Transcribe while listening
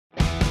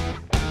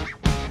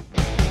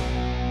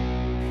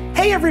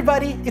Hey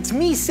everybody, it's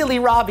me, Silly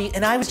Robbie,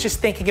 and I was just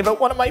thinking about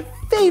one of my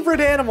favorite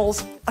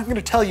animals. I'm gonna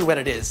tell you what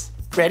it is.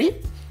 Ready?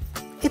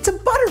 It's a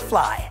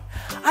butterfly.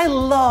 I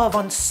love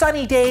on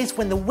sunny days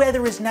when the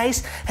weather is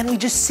nice and we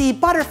just see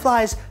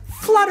butterflies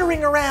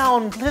fluttering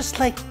around just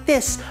like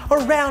this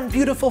around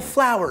beautiful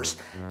flowers.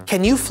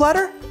 Can you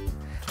flutter?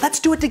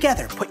 Let's do it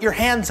together. Put your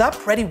hands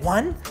up. Ready?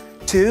 1,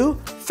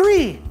 2,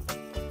 3.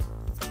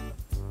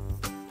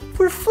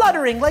 We're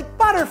fluttering like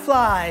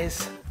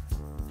butterflies.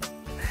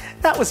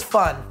 That was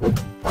fun.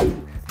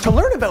 To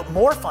learn about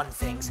more fun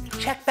things,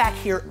 check back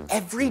here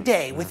every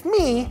day with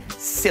me,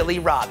 Silly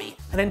Robbie.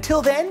 And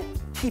until then,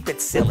 keep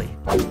it silly.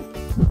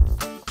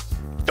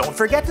 Don't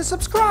forget to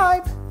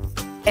subscribe.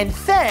 And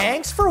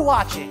thanks for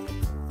watching.